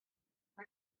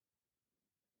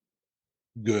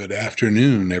Good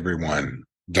afternoon, everyone.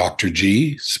 Dr.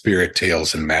 G, Spirit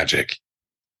Tales and Magic.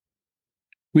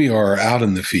 We are out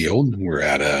in the field. We're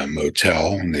at a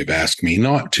motel, and they've asked me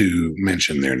not to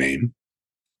mention their name.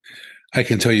 I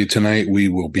can tell you tonight we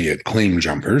will be at Claim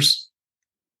Jumpers.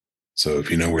 So if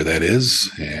you know where that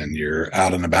is and you're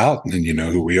out and about and you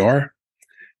know who we are,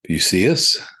 if you see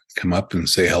us, come up and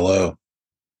say hello.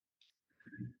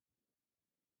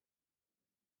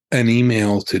 An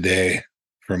email today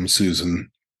from Susan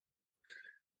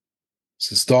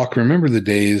says, Doc, remember the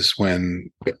days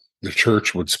when the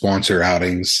church would sponsor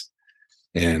outings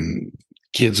and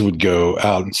kids would go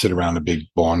out and sit around a big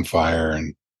bonfire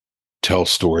and tell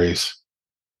stories?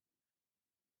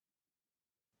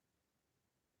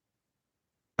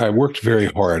 I worked very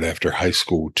hard after high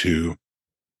school to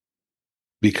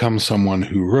become someone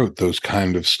who wrote those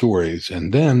kind of stories.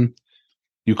 And then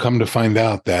you come to find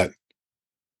out that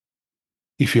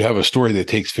if you have a story that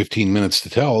takes 15 minutes to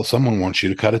tell, someone wants you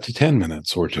to cut it to 10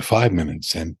 minutes or to 5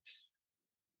 minutes. And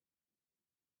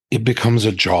it becomes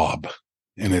a job,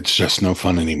 and it's just no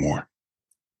fun anymore.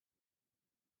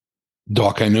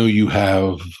 Doc, I know you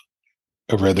have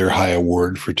a rather high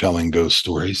award for telling ghost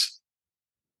stories.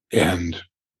 And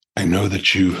I know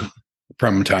that you,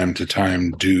 from time to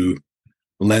time, do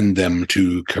lend them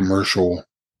to commercial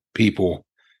people.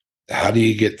 How do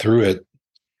you get through it?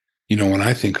 You know, when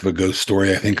I think of a ghost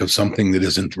story, I think of something that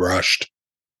isn't rushed.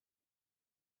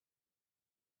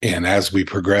 And as we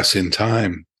progress in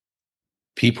time,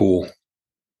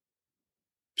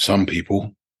 some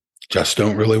people just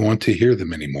don't really want to hear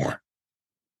them anymore.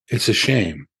 It's a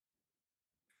shame.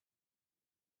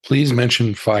 Please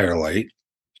mention Firelight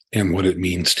and what it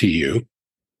means to you.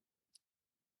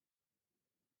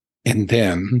 And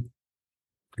then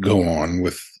go on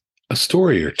with a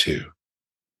story or two.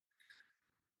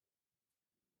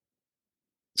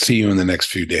 See you in the next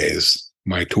few days.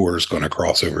 My tour is going to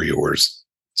cross over yours,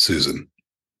 Susan.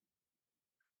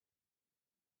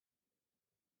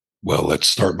 Well, let's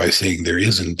start by saying there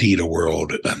is indeed a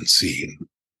world unseen,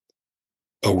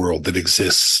 a world that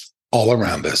exists all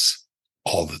around us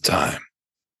all the time.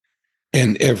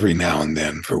 And every now and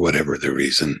then, for whatever the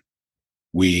reason,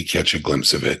 we catch a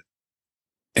glimpse of it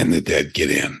and the dead get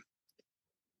in.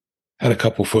 Had a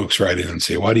couple folks write in and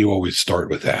say, why do you always start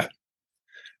with that?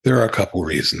 There are a couple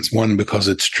reasons. One, because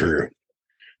it's true.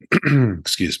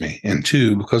 Excuse me. And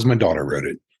two, because my daughter wrote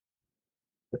it.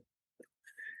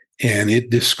 And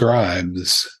it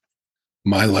describes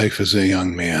my life as a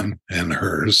young man and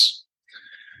hers,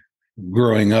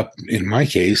 growing up, in my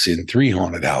case, in 3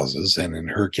 haunted houses, and in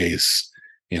her case,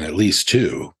 in at least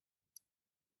 2.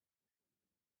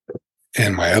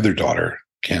 And my other daughter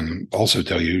can also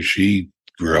tell you she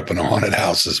grew up in a haunted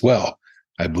house as well.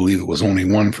 I believe it was only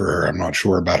one for her. I'm not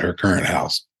sure about her current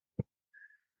house.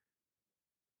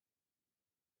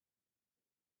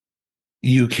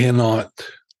 You cannot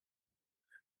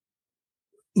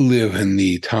live in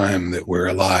the time that we're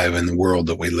alive, in the world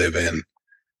that we live in,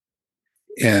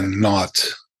 and not,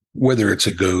 whether it's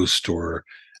a ghost or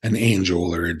an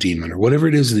angel or a demon or whatever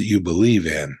it is that you believe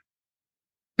in,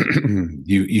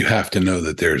 you have to know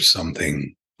that there's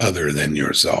something other than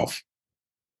yourself.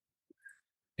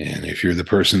 And if you're the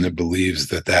person that believes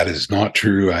that that is not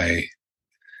true, I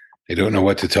don't know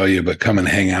what to tell you, but come and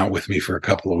hang out with me for a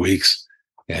couple of weeks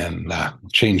and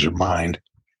change your mind.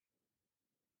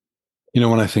 You know,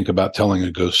 when I think about telling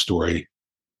a ghost story,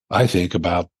 I think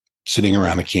about sitting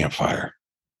around a campfire,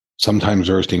 sometimes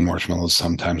roasting marshmallows,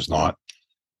 sometimes not,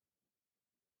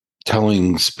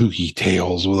 telling spooky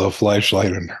tales with a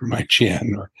flashlight under my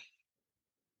chin, or,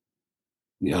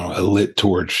 you know, a lit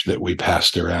torch that we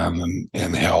passed around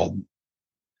and held.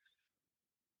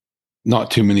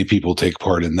 Not too many people take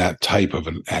part in that type of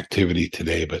an activity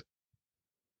today, but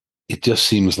it just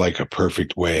seems like a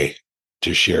perfect way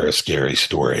to share a scary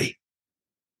story,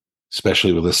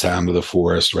 especially with the sound of the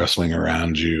forest rustling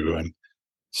around you and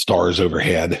stars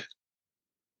overhead.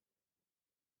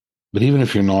 But even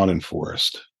if you're not in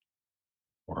forest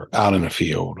or out in a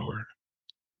field or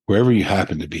wherever you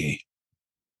happen to be,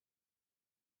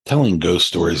 telling ghost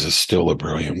stories is still a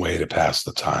brilliant way to pass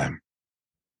the time.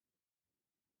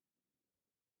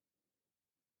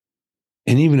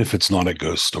 And even if it's not a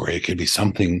ghost story, it could be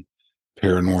something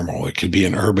paranormal. It could be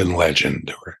an urban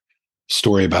legend or a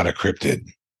story about a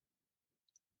cryptid.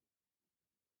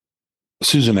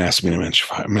 Susan asked me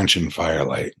to mention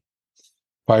Firelight.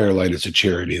 Firelight is a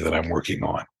charity that I'm working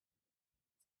on.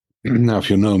 Now,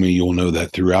 if you know me, you'll know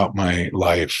that throughout my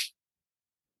life,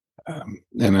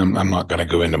 and I'm not going to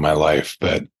go into my life,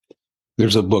 but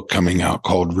there's a book coming out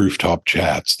called Rooftop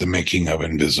Chats, The Making of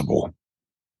Invisible.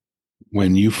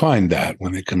 When you find that,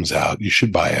 when it comes out, you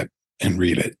should buy it and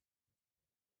read it.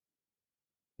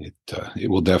 It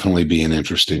will definitely be an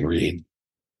interesting read.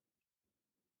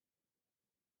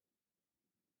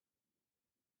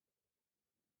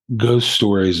 Ghost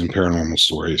stories and paranormal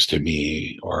stories to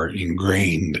me are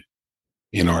ingrained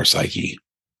in our psyche.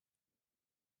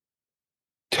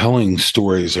 Telling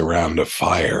stories around a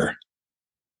fire,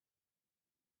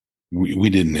 we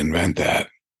didn't invent that.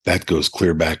 That goes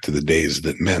clear back to the days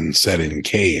that men sat in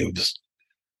caves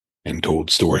and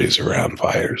told stories around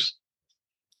fires.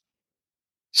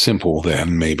 Simple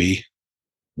then, maybe.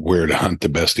 Where to hunt the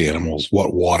best animals,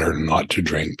 what water not to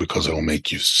drink because it'll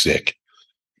make you sick.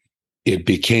 It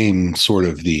became sort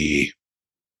of the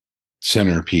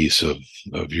centerpiece of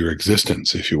your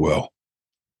existence, if you will.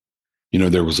 You know,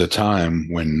 there was a time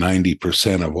when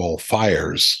 90% of all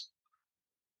fires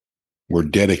were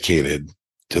dedicated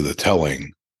to the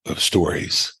telling of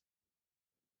stories.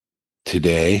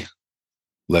 Today,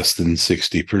 less than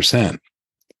 60%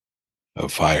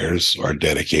 of fires are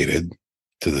dedicated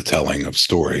to the telling of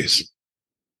stories.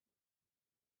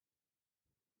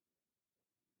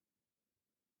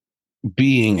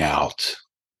 Being out,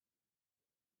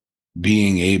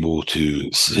 being able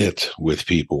to sit with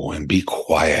people and be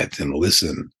quiet and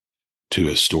listen to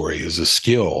a story is a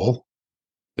skill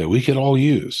that we could all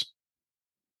use.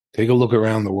 Take a look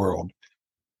around the world,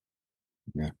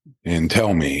 and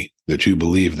tell me that you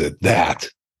believe that that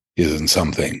isn't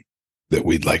something that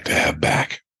we'd like to have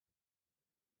back.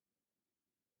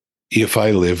 If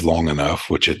I live long enough,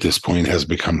 which at this point has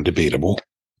become debatable,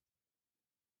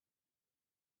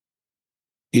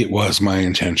 it was my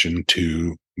intention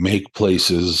to make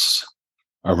places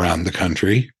around the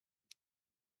country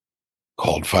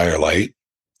called Firelight.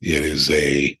 It is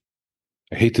I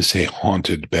hate to say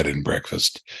haunted bed and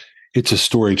breakfast. It's a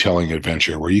storytelling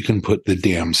adventure where you can put the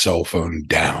damn cell phone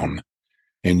down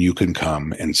and you can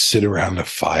come and sit around a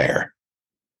fire,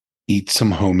 eat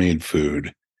some homemade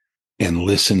food, and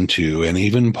listen to and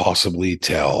even possibly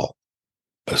tell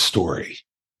a story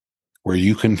where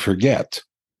you can forget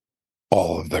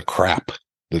all of the crap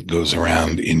that goes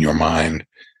around in your mind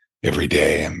every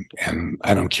day. And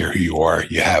I don't care who you are,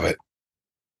 you have it.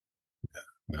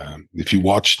 If you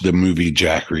watch the movie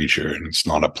Jack Reacher, and it's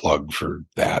not a plug for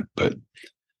that, but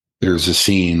there's a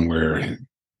scene where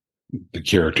the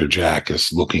character Jack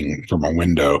is looking from a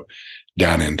window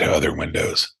down into other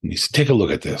windows. And he says, take a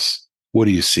look at this. What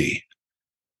do you see?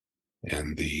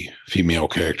 And the female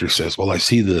character says, well, I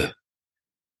see the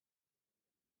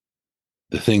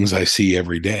things I see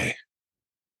every day.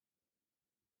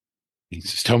 He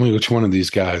says, tell me which one of these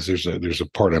guys. There's a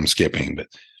part I'm skipping, but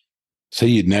say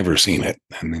you'd never seen it.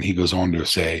 And then he goes on to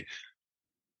say,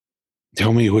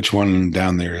 tell me which one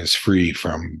down there is free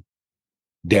from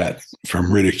death,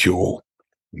 from ridicule.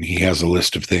 And he has a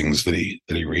list of things that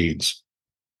he reads.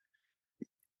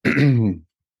 And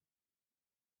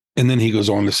then he goes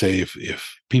on to say,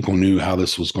 if people knew how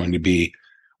this was going to be,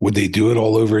 would they do it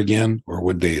all over again, or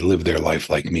would they live their life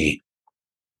like me?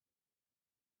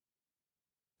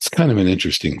 It's kind of an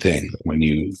interesting thing when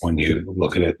you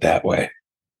look at it that way.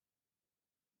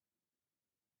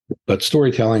 But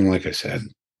storytelling, like I said,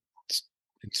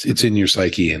 it's in your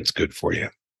psyche and it's good for you.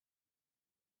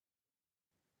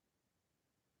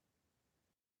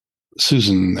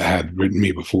 Susan had written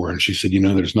me before, and she said,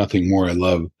 there's nothing more I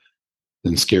love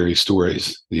than scary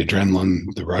stories, the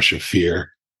adrenaline, the rush of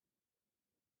fear.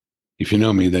 If you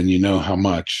know me, then you know how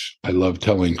much I love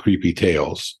telling creepy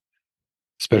tales,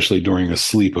 especially during a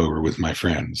sleepover with my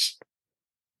friends.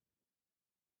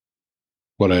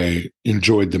 What I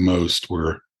enjoyed the most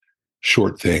were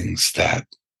short things that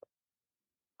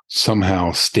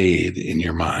somehow stayed in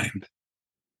your mind.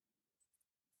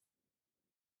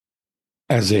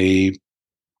 As a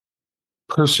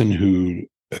person who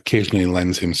occasionally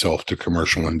lends himself to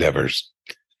commercial endeavors,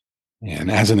 and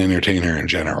as an entertainer in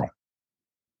general,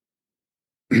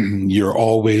 you're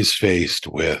always faced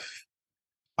with,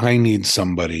 I need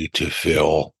somebody to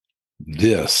fill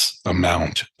this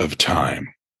amount of time.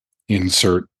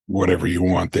 Insert whatever you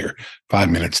want there, 5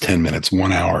 minutes, 10 minutes,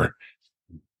 1 hour.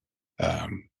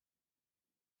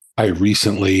 I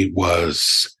recently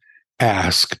was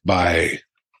asked by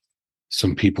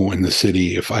some people in the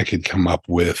city if I could come up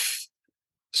with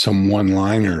some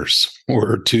one-liners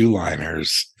or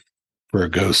two-liners for a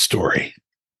ghost story.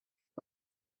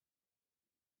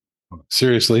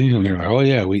 Seriously. And they're like, oh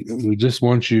yeah, we just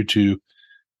want you to,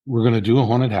 we're going to do a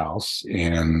haunted house,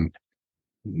 and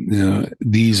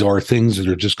these are things that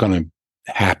are just going to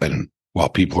happen while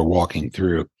people are walking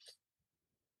through.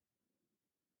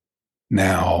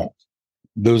 Now,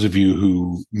 those of you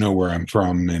who know where I'm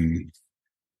from and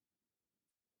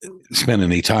spent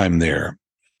any time there.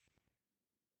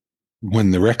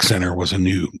 When the rec center was a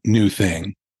new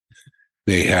thing,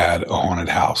 they had a haunted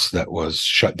house that was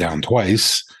shut down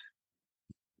twice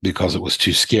because it was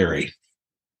too scary.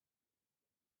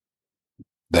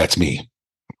 That's me.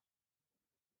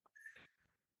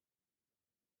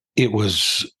 It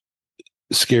was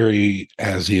scary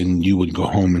as in you would go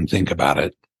home and think about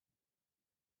it.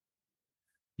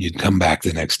 You'd come back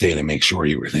the next day to make sure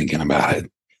you were thinking about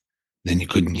it. Then you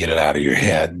couldn't get it out of your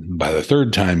head. By the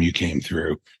third time you came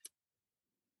through,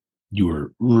 you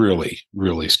were really,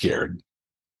 really scared.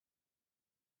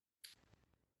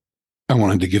 I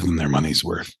wanted to give them their money's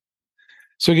worth.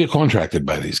 So I get contracted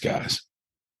by these guys.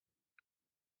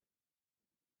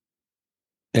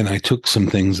 And I took some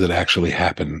things that actually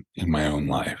happened in my own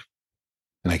life.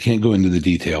 And I can't go into the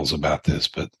details about this,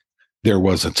 but there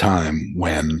was a time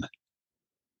when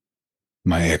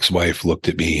my ex-wife looked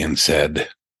at me and said,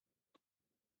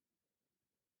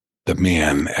 "The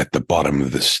man at the bottom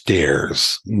of the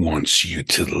stairs wants you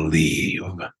to leave."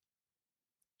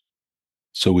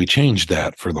 So we changed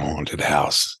that for the haunted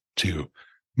house to,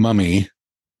 "Mummy,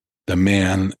 the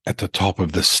man at the top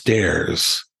of the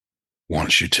stairs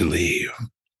wants you to leave."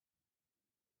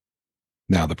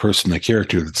 Now, the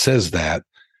character that says that,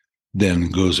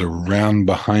 then goes around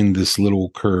behind this little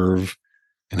curve,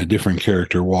 and a different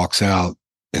character walks out,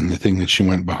 and the thing that she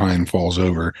went behind falls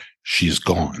over. She's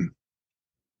gone.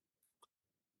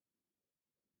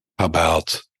 How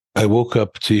about, I woke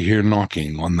up to hear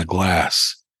knocking on the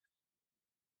glass.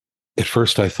 At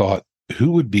first I thought,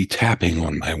 who would be tapping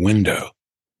on my window?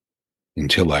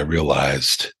 Until I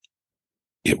realized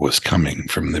it was coming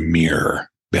from the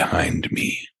mirror behind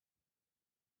me.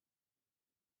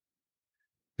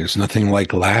 There's nothing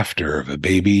like laughter of a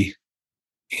baby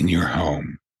in your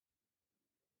home,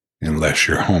 unless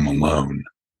you're home alone,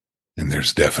 and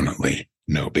there's definitely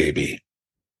no baby.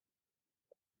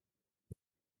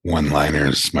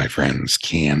 One-liners, my friends,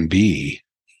 can be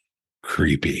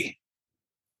creepy.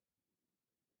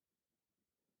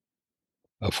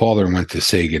 A father went to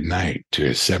say goodnight to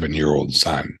his 7-year-old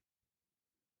son,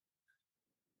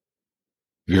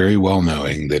 very well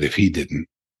knowing that if he didn't,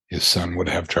 his son would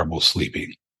have trouble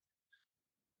sleeping.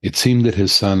 It seemed that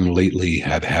his son lately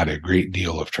had had a great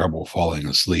deal of trouble falling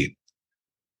asleep.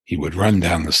 He would run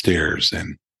down the stairs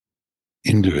and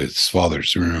into his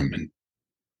father's room and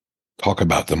talk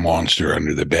about the monster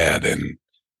under the bed and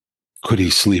could he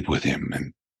sleep with him.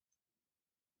 And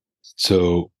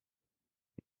so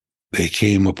they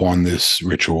came upon this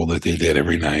ritual that they did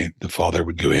every night. The father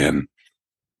would go in,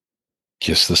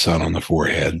 kiss the son on the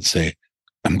forehead, say,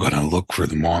 "I'm going to look for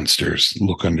the monsters,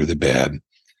 look under the bed."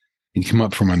 He'd come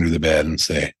up from under the bed and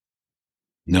say,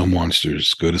 "No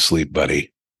monsters, go to sleep,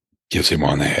 buddy." Kiss him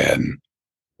on the head and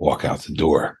walk out the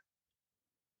door.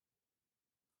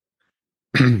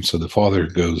 So the father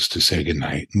goes to say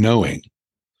goodnight, knowing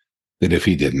that if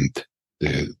he didn't,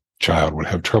 the child would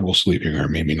have trouble sleeping or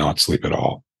maybe not sleep at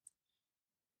all.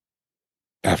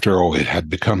 After all, it had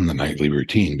become the nightly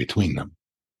routine between them.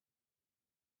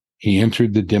 He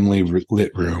entered the dimly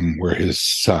lit room where his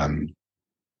son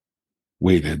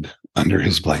waited under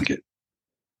his blanket.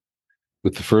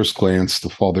 With the first glance, the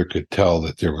father could tell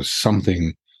that there was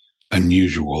something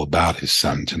unusual about his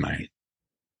son tonight.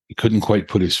 He couldn't quite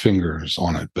put his fingers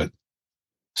on it, but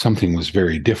something was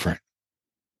very different.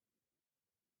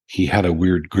 He had a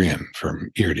weird grin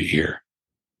from ear to ear.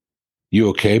 "You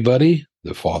okay, buddy?"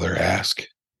 the father asked.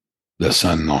 The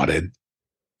son nodded.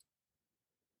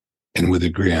 And with a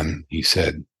grin, he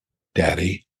said,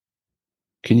 "Daddy,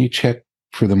 can you check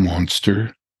for the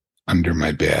monster under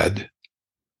my bed?"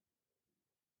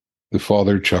 The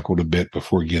father chuckled a bit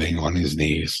before getting on his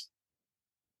knees.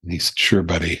 And he said, "Sure,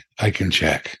 buddy, I can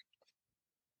check."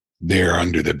 There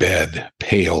under the bed,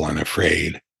 pale and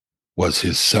afraid, was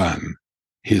his son,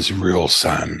 his real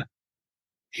son.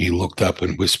 He looked up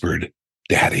and whispered,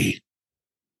 "Daddy,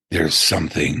 there's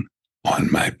something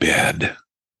on my bed."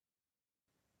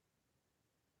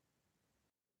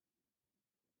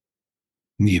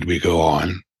 Need we go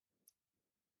on?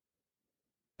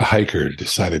 A hiker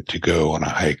decided to go on a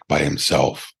hike by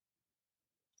himself,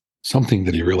 something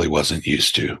that he really wasn't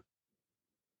used to.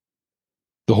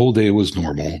 The whole day was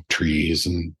normal, trees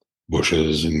and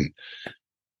bushes, and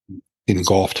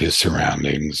engulfed his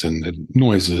surroundings and the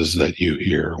noises that you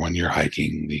hear when you're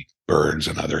hiking, the birds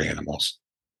and other animals.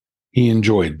 He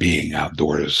enjoyed being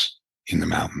outdoors in the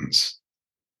mountains.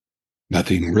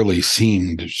 Nothing really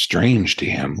seemed strange to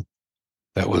him.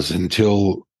 That was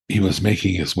until he was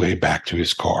making his way back to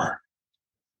his car.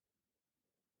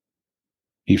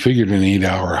 He figured an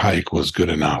 8-hour hike was good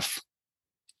enough.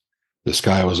 The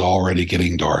sky was already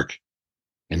getting dark,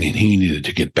 and he needed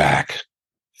to get back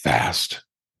fast.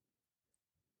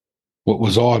 What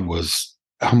was odd was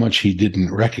how much he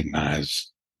didn't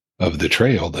recognize of the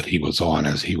trail that he was on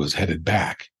as he was headed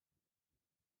back.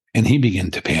 And he began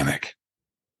to panic.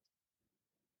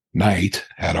 Night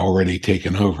had already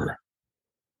taken over,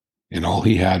 and all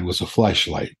he had was a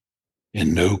flashlight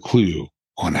and no clue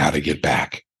on how to get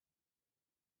back.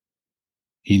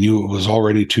 He knew it was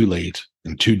already too late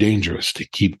and too dangerous to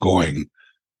keep going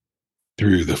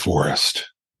through the forest.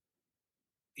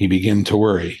 He began to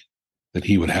worry that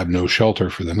he would have no shelter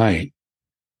for the night.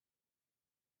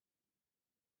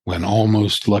 When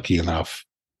almost lucky enough,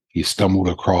 he stumbled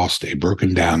across a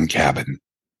broken down cabin.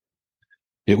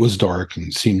 It was dark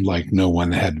and seemed like no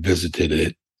one had visited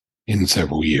it in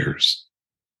several years,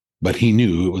 but he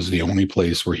knew it was the only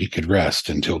place where he could rest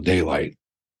until daylight,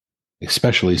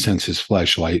 especially since his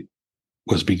flashlight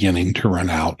was beginning to run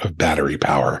out of battery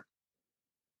power.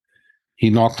 He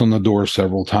knocked on the door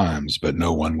several times, but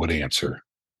no one would answer.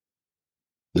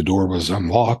 The door was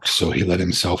unlocked, so he let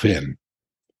himself in,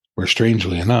 where,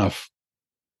 strangely enough,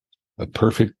 a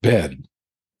perfect bed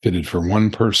fitted for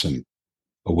one person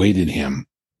awaited him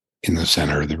in the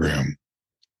center of the room.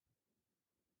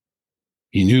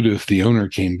 He knew that if the owner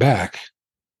came back,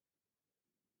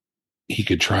 he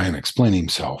could try and explain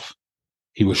himself.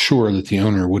 He was sure that the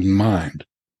owner wouldn't mind,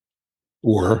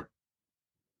 or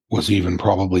was even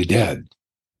probably dead.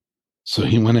 So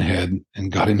he went ahead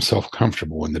and got himself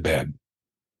comfortable in the bed.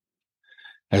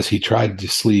 As he tried to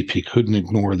sleep, he couldn't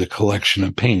ignore the collection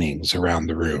of paintings around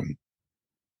the room.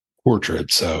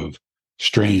 Portraits of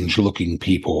strange-looking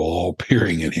people all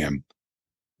peering at him,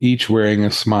 each wearing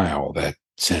a smile that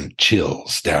sent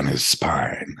chills down his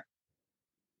spine.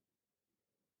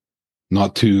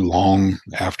 Not too long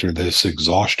after this,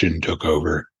 exhaustion took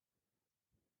over,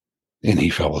 and he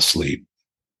fell asleep.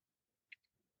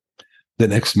 The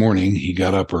next morning, he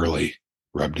got up early,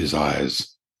 rubbed his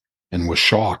eyes, and was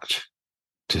shocked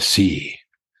to see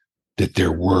that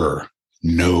there were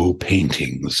no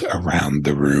paintings around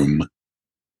the room,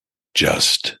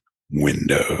 just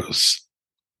windows.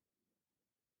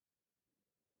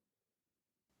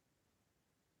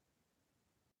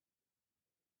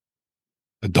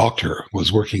 The doctor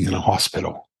was working in a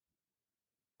hospital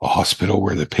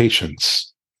where the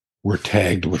patients were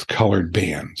tagged with colored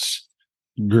bands.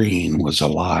 Green was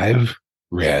alive,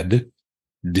 red,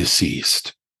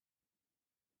 deceased.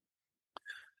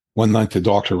 One night, the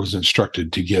doctor was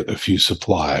instructed to get a few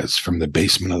supplies from the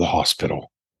basement of the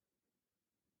hospital.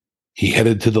 He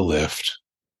headed to the lift.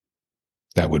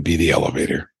 That would be the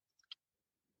elevator.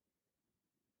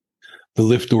 The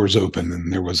lift doors opened,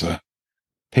 and there was a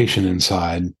patient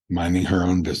inside minding her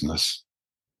own business.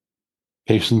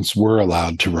 Patients were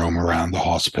allowed to roam around the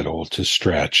hospital to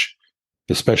stretch,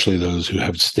 especially those who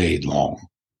have stayed long.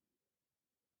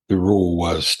 The rule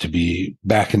was to be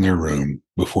back in their room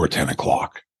before 10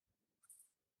 o'clock.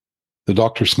 The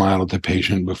doctor smiled at the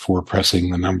patient before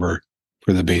pressing the number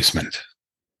for the basement.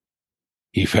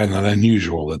 He found it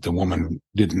unusual that the woman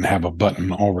didn't have a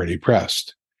button already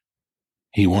pressed.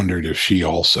 He wondered if she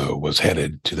also was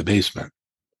headed to the basement.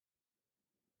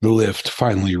 The lift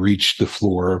finally reached the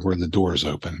floor where the doors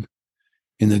opened.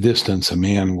 In the distance, a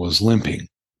man was limping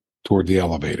toward the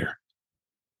elevator.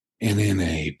 And in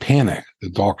a panic, the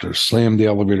doctor slammed the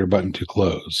elevator button to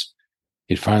close.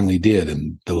 It finally did,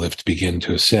 and the lift began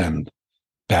to ascend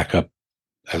back up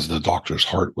as the doctor's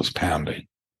heart was pounding.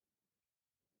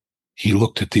 He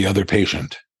looked at the other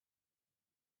patient.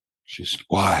 She said,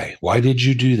 "Why? Why did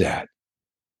you do that?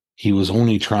 He was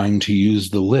only trying to use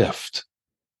the lift."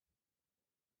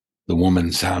 The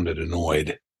woman sounded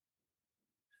annoyed.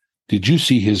 "Did you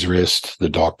see his wrist?" the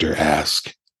doctor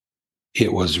asked.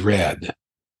 "It was red.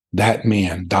 That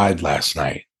man died last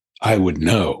night. I would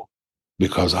know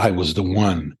because I was the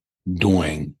one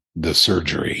doing the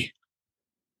surgery."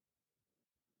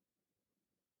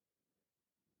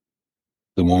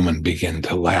 The woman began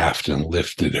to laugh and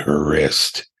lifted her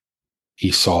wrist.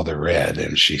 He saw the red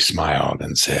and she smiled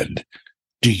and said,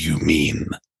 "Do you mean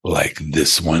like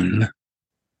this one?"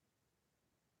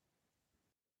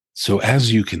 So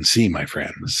as you can see, my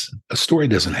friends, a story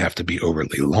doesn't have to be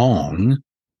overly long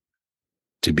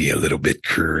to be a little bit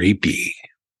creepy.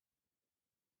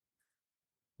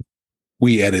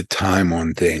 We edit time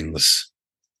on things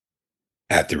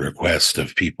at the request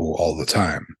of people all the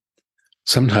time.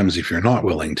 Sometimes if you're not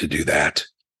willing to do that,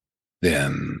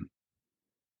 then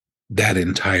that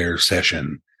entire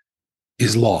session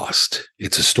is lost.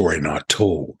 It's a story not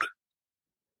told,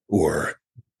 or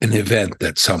an event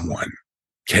that someone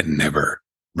can never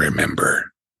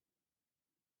remember.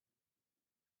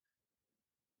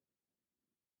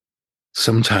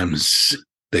 Sometimes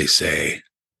they say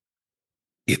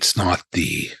it's not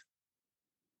the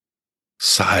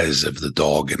size of the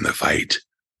dog in the fight,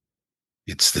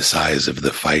 it's the size of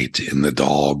the fight in the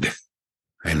dog.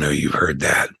 I know you've heard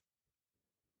that.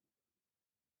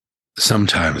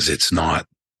 Sometimes it's not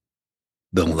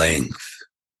the length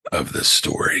of the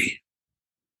story,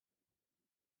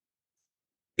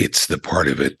 it's the part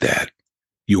of it that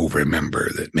you'll remember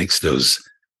that makes those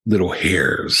little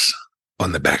hairs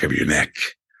on the back of your neck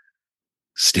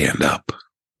stand up.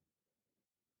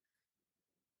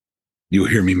 You'll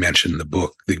hear me mention the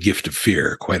book, The Gift of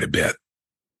Fear, quite a bit.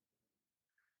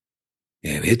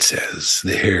 And it says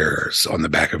the hairs on the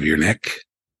back of your neck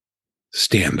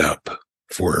stand up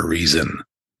for a reason.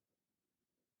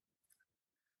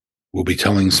 We'll be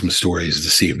telling some stories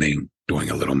this evening, doing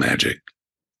a little magic.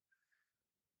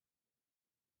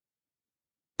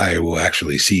 I will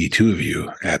actually see two of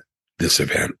you at this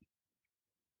event.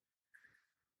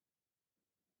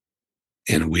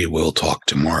 And we will talk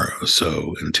tomorrow.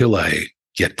 So until I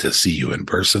get to see you in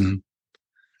person,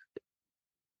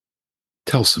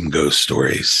 tell some ghost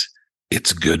stories.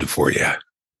 It's good for you.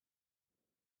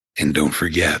 And don't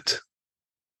forget,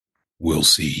 we'll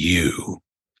see you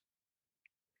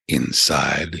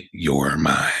inside your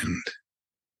mind.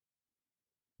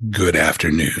 Good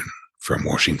afternoon from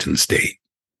Washington State.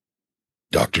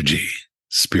 Dr. G,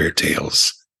 Spirit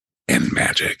Tales and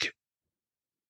Magic.